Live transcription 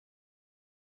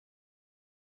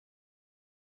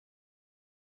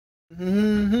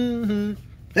Mm-hmm.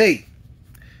 Hey,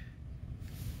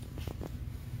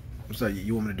 I'm sorry.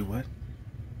 You want me to do what?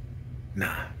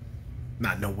 Nah,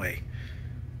 no way.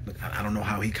 Look, I don't know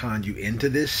how he conned you into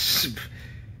this,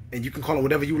 and you can call it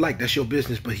whatever you like. That's your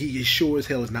business. But he is sure as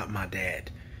hell is not my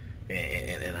dad.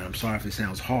 And I'm sorry if it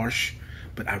sounds harsh,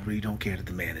 but I really don't care that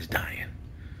the man is dying.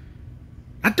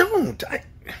 I don't.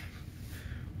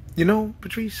 You know,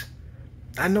 Patrice,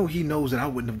 I know he knows that I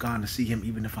wouldn't have gone to see him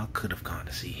even if I could have gone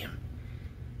to see him.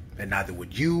 And neither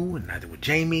would you, and neither would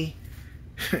Jamie.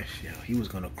 You know, he was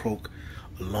going to croak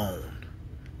alone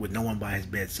with no one by his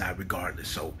bedside regardless.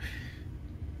 So,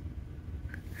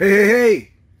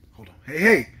 hey. Hold on.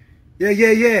 Hey.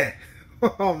 Yeah.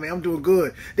 Oh, man, I'm doing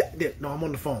good. No, I'm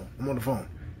on the phone.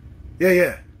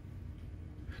 Yeah.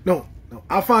 No,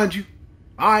 I'll find you.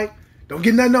 All right. Don't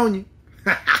get nothing on you.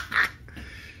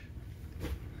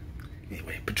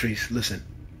 Anyway, Patrice, listen.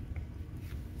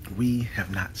 We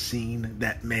have not seen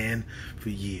that man for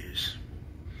years.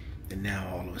 And now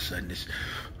all of a sudden it's,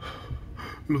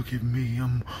 look at me,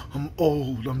 I'm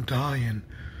old, I'm dying.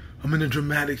 I'm in a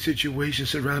dramatic situation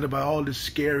surrounded by all this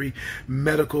scary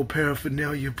medical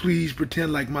paraphernalia. Please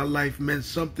pretend like my life meant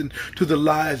something to the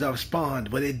lives I've spawned,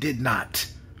 but it did not,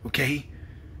 okay?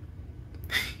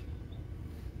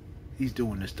 He's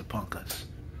doing this to punk us.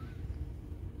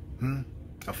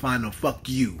 A final fuck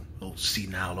you, old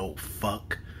senile old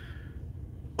fuck.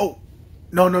 Oh,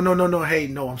 no. Hey,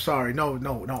 no, I'm sorry. No.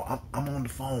 I'm on the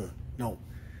phone. No,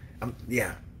 I'm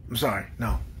sorry.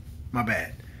 No, my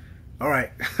bad. All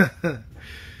right.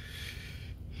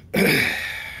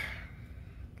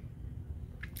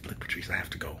 Look, Patrice, I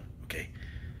have to go. Okay,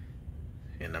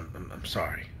 and I'm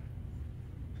sorry.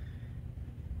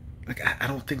 Like I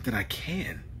don't think that I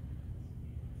can.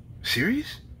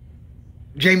 Serious?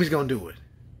 Jamie's gonna do it.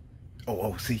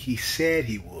 Oh, see, he said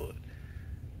he would.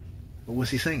 But what's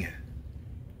he singing?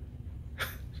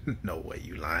 No way,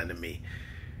 you lying to me.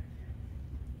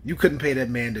 You couldn't pay that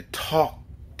man to talk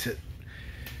to...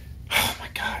 Oh my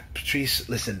God, Patrice,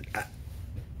 listen.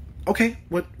 Okay,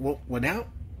 what now?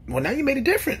 Well, now you made it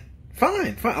different.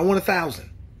 Fine. I want 1,000.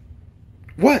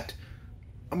 What?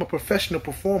 I'm a professional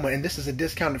performer, and this is a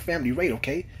discounted family rate,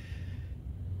 okay?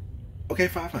 Okay,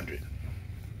 500.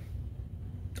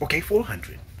 Okay,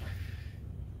 400.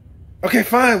 Okay,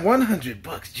 fine, $100.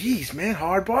 Jeez, man,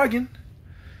 hard bargain.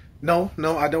 No,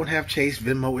 I don't have Chase.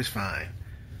 Venmo is fine.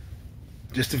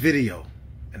 Just a video,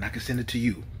 and I can send it to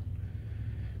you.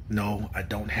 No, I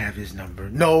don't have his number.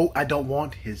 No, I don't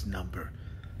want his number.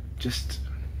 Just,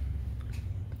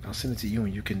 I'll send it to you,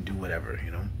 and you can do whatever, you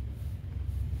know.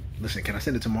 Listen, can I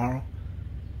send it tomorrow?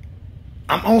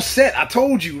 I'm on set. I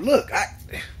told you. Look,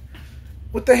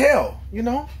 what the hell, you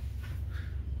know?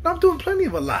 I'm doing plenty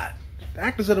of a lot. The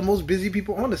actors are the most busy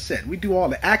people on the set. We do all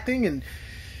the acting and...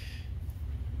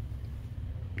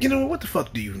 You know, what the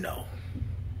fuck do you know?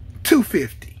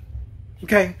 $250.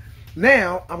 Okay?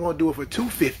 Now, I'm going to do it for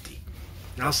 $250.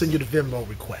 I'll send you the Venmo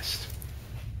request.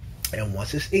 And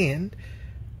once it's in...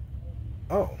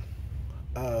 Oh.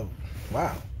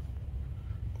 Wow.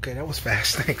 Okay, that was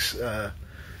fast. Thanks.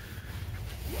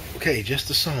 Okay, just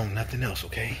the song, nothing else,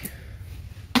 okay?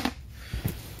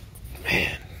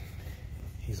 Man.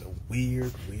 He's a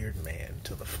weird man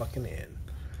to the fucking end.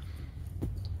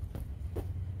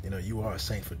 You know, you are a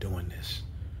saint for doing this.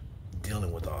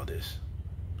 Dealing with all this.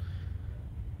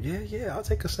 Yeah, I'll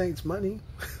take a saint's money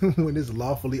when it's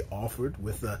lawfully offered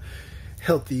with a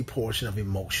healthy portion of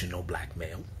emotional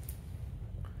blackmail.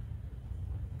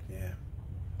 Yeah.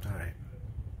 All right.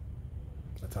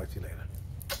 I'll talk to you later.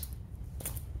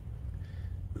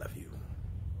 Love you.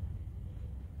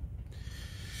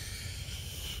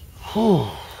 Whew.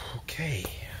 Okay.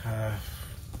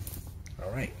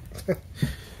 All right.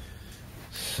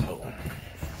 So,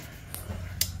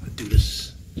 let's do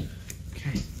this.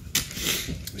 Okay.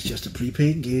 It's just a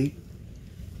prepaid gig.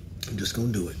 I'm just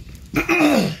gonna do it.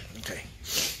 Okay.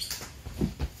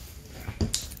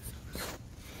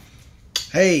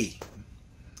 Hey.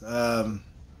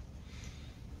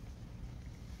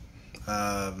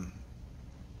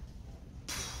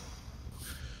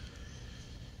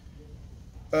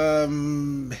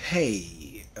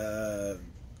 Hey,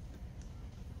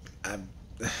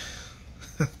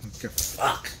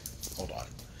 fuck. Hold on.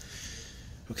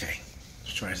 Okay,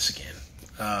 let's try this again.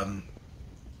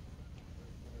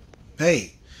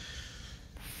 Hey.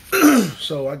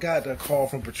 So I got a call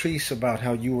from Patrice about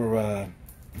how you were,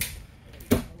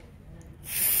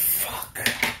 fuck.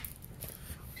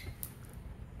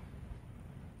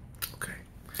 Okay.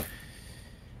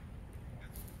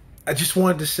 I just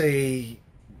wanted to say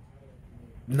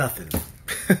nothing.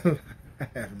 I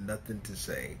have nothing to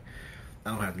say. I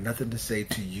don't have nothing to say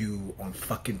to you on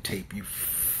fucking tape, you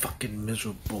fucking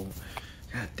miserable.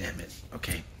 God damn it.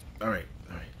 Okay. All right.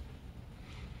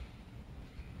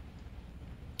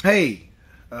 Hey.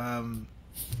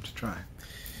 Let's try.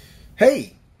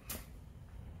 Hey.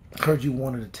 I heard you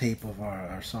wanted a tape of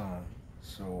our song.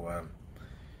 So,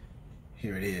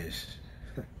 here it is.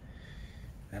 I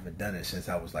haven't done it since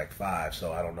I was like 5,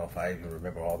 so I don't know if I even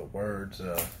remember all the words.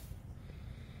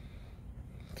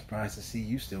 Surprised to see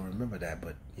you still remember that,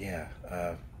 but yeah.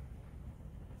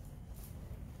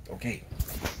 Okay.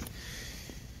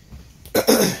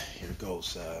 Here it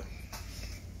goes.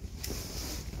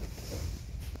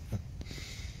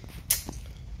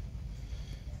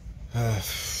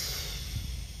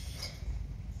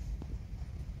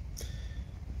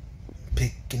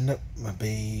 Picking up my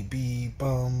baby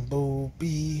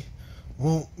Bumblebee.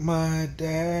 Won't my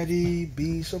daddy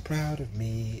be so proud of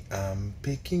me? I'm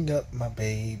picking up my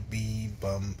baby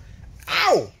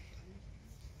Ow!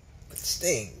 It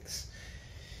stings.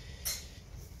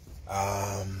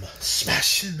 I'm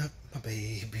smashing up my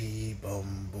baby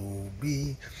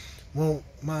Bumblebee. Won't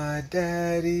my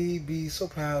daddy be so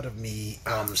proud of me?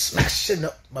 I'm smashing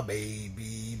up my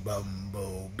baby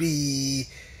Bumblebee.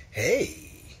 Hey,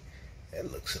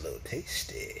 that looks a little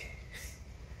tasty.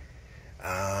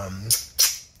 I'm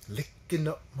licking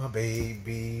up my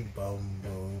baby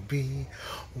Bumblebee.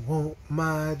 Won't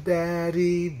my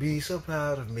daddy be so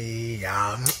proud of me?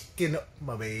 I'm licking up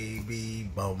my baby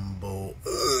Bumble.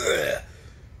 I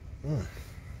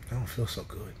don't feel so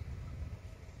good.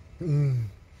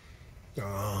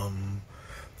 I'm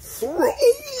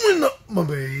throwing up my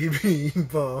baby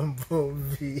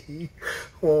Bumblebee.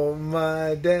 Won't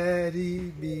my daddy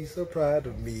be so proud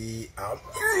of me? I'm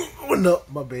throwing up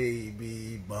my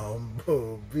baby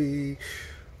Bumblebee.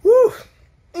 Woo!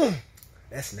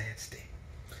 That's nasty.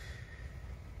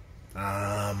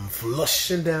 I'm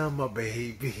flushing down my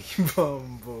baby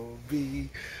Bumblebee.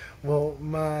 Won't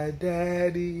my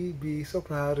daddy be so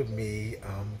proud of me?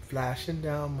 I'm flashing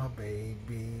down my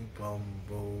baby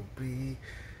Bumblebee.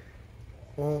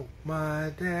 Won't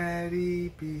my daddy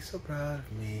be so proud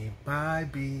of me? Bye,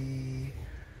 bee.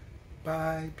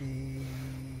 Bye, bee.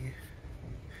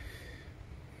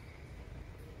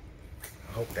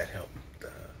 I hope that helped.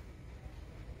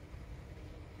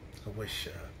 I wish...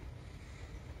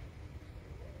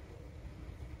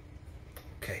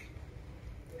 Okay.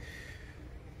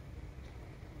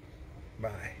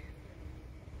 Bye.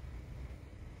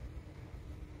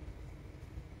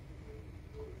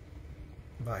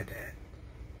 Bye, Dad.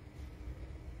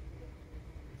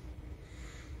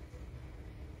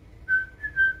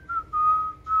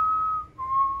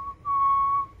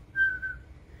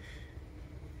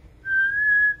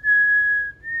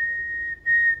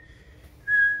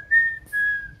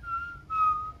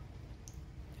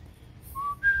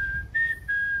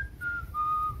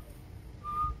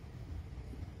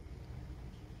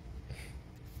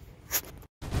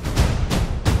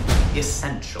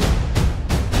 Essential.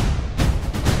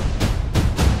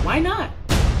 Why not?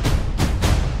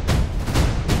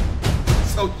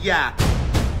 So yeah,